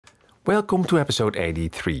Welcome to episode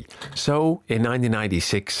 83. So, in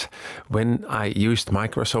 1996, when I used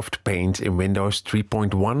Microsoft Paint in Windows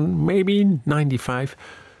 3.1, maybe 95,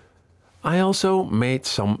 I also made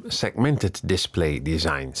some segmented display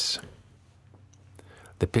designs.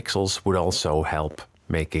 The pixels would also help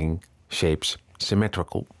making shapes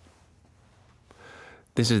symmetrical.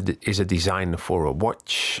 This is a design for a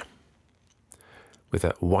watch with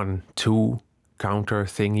a 1-2 counter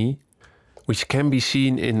thingy, which can be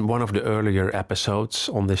seen in one of the earlier episodes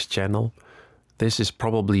on this channel. This is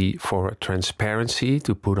probably for transparency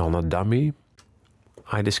to put on a dummy.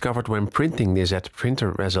 I discovered when printing this at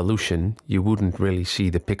printer resolution, you wouldn't really see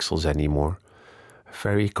the pixels anymore. A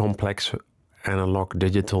very complex analog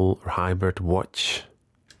digital hybrid watch.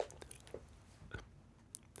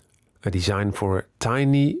 A design for a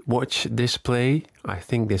tiny watch display. I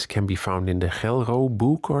think this can be found in the Gelro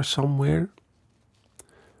book or somewhere.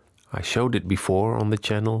 I showed it before on the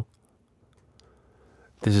channel.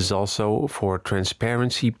 This is also for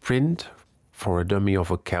transparency print for a dummy of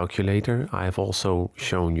a calculator. I have also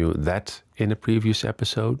shown you that in a previous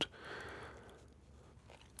episode.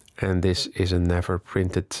 And this is a never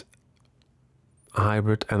printed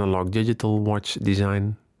hybrid analog digital watch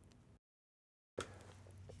design.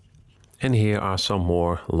 And here are some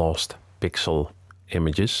more lost pixel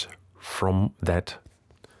images from that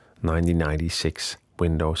 1996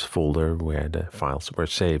 Windows folder where the files were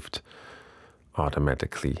saved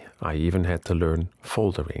automatically. I even had to learn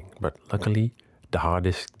foldering, but luckily the hard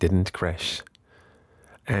disk didn't crash.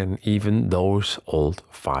 And even those old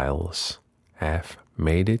files have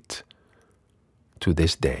made it to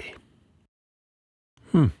this day.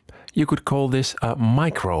 You could call this a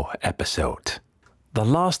micro episode. The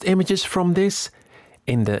last images from this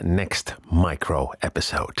in the next micro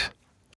episode.